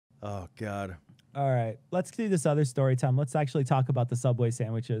Oh, God. All right. Let's do this other story time. Let's actually talk about the Subway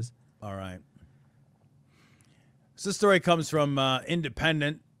sandwiches. All right. So this story comes from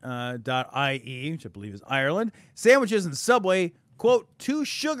independent.ie, which I believe is Ireland. Sandwiches in Subway, quote, too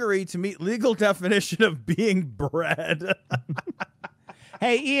sugary to meet legal definition of being bread.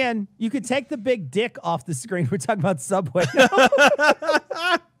 Hey, Ian, you could take the big dick off the screen. We're talking about Subway.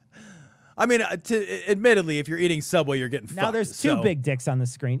 I mean, admittedly, if you're eating Subway, you're getting now fucked. There's two big dicks on the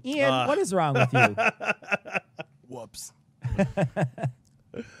screen. Ian, what is wrong with you? Whoops.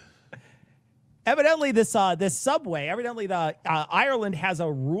 Evidently, this Subway, Ireland has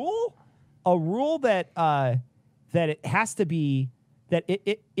a rule that it has to be that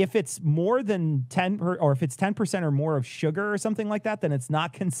if it's more than 10 or if it's 10% or more of sugar or something like that, then it's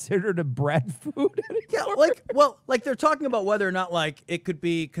not considered a bread food anymore. Yeah, like they're talking about whether or not like it could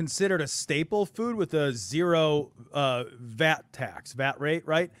be considered a staple food with a zero VAT rate,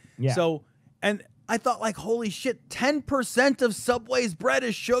 right? Yeah. So, and I thought like, holy shit, 10% of Subway's bread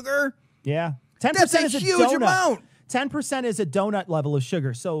is sugar? Yeah. 10% That's a is huge donut. amount. 10% is a donut level of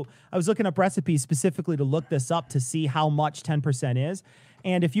sugar. So I was looking up recipes specifically to look this up to see how much 10% is.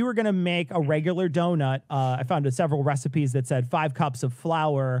 And if you were going to make a regular donut, I found several recipes that said 5 cups of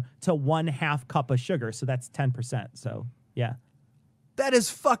flour to 1/2 cup of sugar. So that's 10%. So, yeah. That is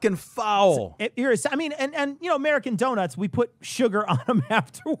fucking foul. And you know, American donuts, we put sugar on them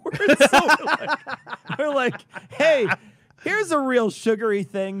afterwards. So we're like, hey, here's a real sugary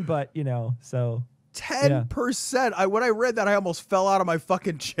thing, but, you know, so... 10%. Yeah. When I read that, I almost fell out of my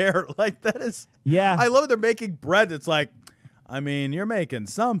fucking chair. Like, that is... Yeah. I love they're making bread. It's like, I mean, you're making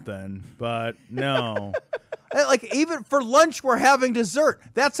something, but no. Like, even for lunch, we're having dessert.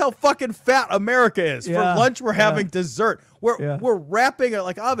 That's how fucking fat America is. Yeah. For lunch, we're having dessert. Yeah. We're wrapping it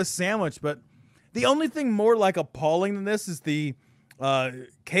like, I'll have a sandwich, but the only thing more, like, appalling than this is the...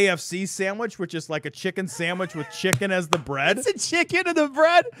 KFC sandwich, which is like a chicken sandwich with chicken as the bread. It's a chicken in the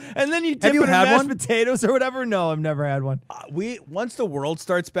bread, and then you dip it in mashed potatoes or whatever. No, I've never had one. Once the world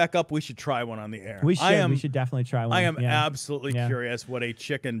starts back up, we should try one on the air. We should definitely try one. I am absolutely curious what a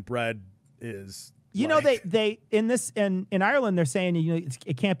chicken bread is. You know, they in Ireland they're saying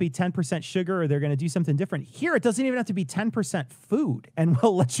it can't be 10% sugar or they're going to do something different. Here it doesn't even have to be 10% food, and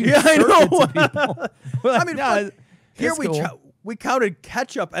we'll let you serve it to people. Like, I mean, here we counted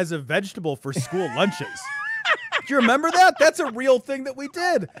ketchup as a vegetable for school lunches. Do you remember that? That's a real thing that we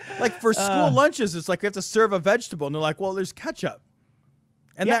did. Like, for school lunches, it's like we have to serve a vegetable, and they're like, well, there's ketchup.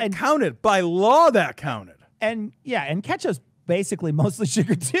 And that counted. By law, that counted. And ketchup's basically mostly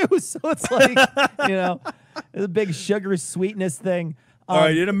sugar, too. So it's like, you know, it's a big sugar sweetness thing. All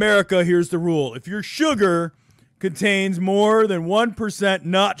right, in America, here's the rule. If your sugar contains more than 1%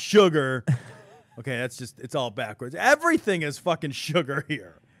 not sugar... Okay, it's all backwards. Everything is fucking sugar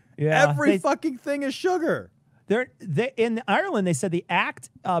here. Yeah, every fucking thing is sugar. In Ireland, they said the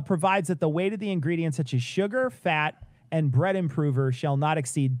act provides that the weight of the ingredients such as sugar, fat, and bread improver shall not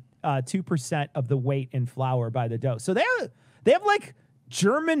exceed 2% of the weight in flour by the dough. So they have like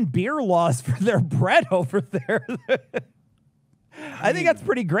German beer laws for their bread over there. I think that's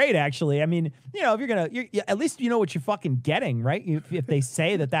pretty great, actually. I mean, you know, if at least you know what you're fucking getting, right? If they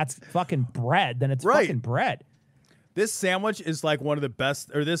say that that's fucking bread, then it's fucking bread. This sandwich is like one of the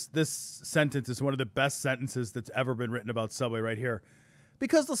best, or this sentence is one of the best sentences that's ever been written about Subway right here.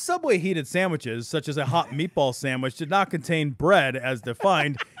 Because the Subway heated sandwiches, such as a hot meatball sandwich, did not contain bread as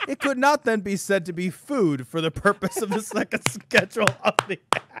defined, it could not then be said to be food for the purpose of the second schedule of the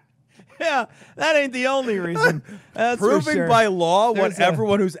act. Yeah, that ain't the only reason. That's proving by law what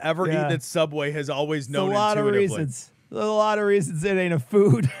everyone who's ever eaten at Subway has always known intuitively. There's a lot of reasons it ain't a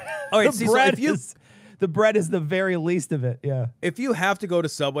food. All right, the bread is the very least of it. Yeah. If you have to go to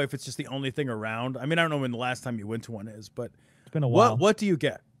Subway, if it's just the only thing around, I mean, I don't know when the last time you went to one is, but it's been a while. What do you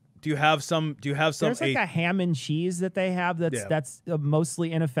get? Do you have some? There's like a ham and cheese that they have that's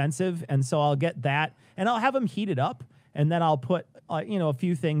mostly inoffensive, and so I'll get that, and I'll have them heated up. And then I'll put, a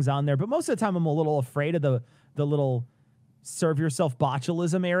few things on there. But most of the time, I'm a little afraid of the little serve yourself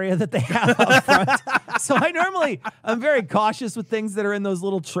botulism area that they have up front. So I'm very cautious with things that are in those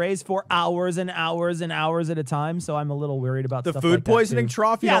little trays for hours and hours and hours at a time. So I'm a little worried about the stuff food like poisoning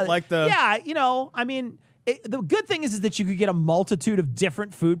trough. You don't like the... Yeah, I mean... the good thing is that you could get a multitude of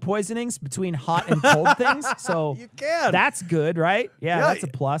different food poisonings between hot and cold things. So you can. That's good, right? Yeah, that's a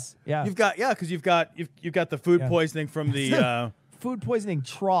plus. Yeah, because you've got the food poisoning from the food poisoning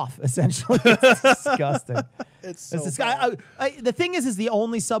trough. Essentially, it's disgusting. It's so the thing is the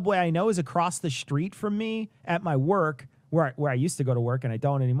only Subway I know is across the street from me at my work, where I used to go to work, and I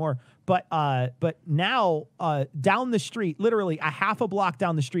don't anymore. But now down the street, literally a half a block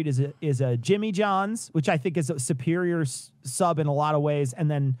down the street is a Jimmy John's, which I think is a superior sub in a lot of ways, and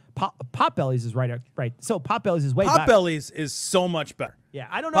then Potbelly's is right. So Potbelly's is way better. Potbelly's is so much better. Yeah,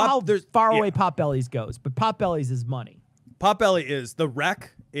 I don't know how far away yeah. Potbelly's goes, but Potbelly's is money. Potbelly is the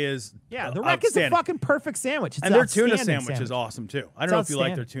wreck is the wreck is a fucking perfect sandwich. It's and their tuna sandwich is awesome too. I don't know if you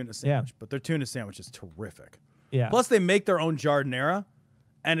like their tuna sandwich, but their tuna sandwich is terrific. Yeah. Plus they make their own giardiniera,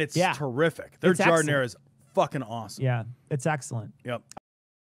 and it's terrific. Their giardiniera is fucking awesome. Yeah, it's excellent. Yep.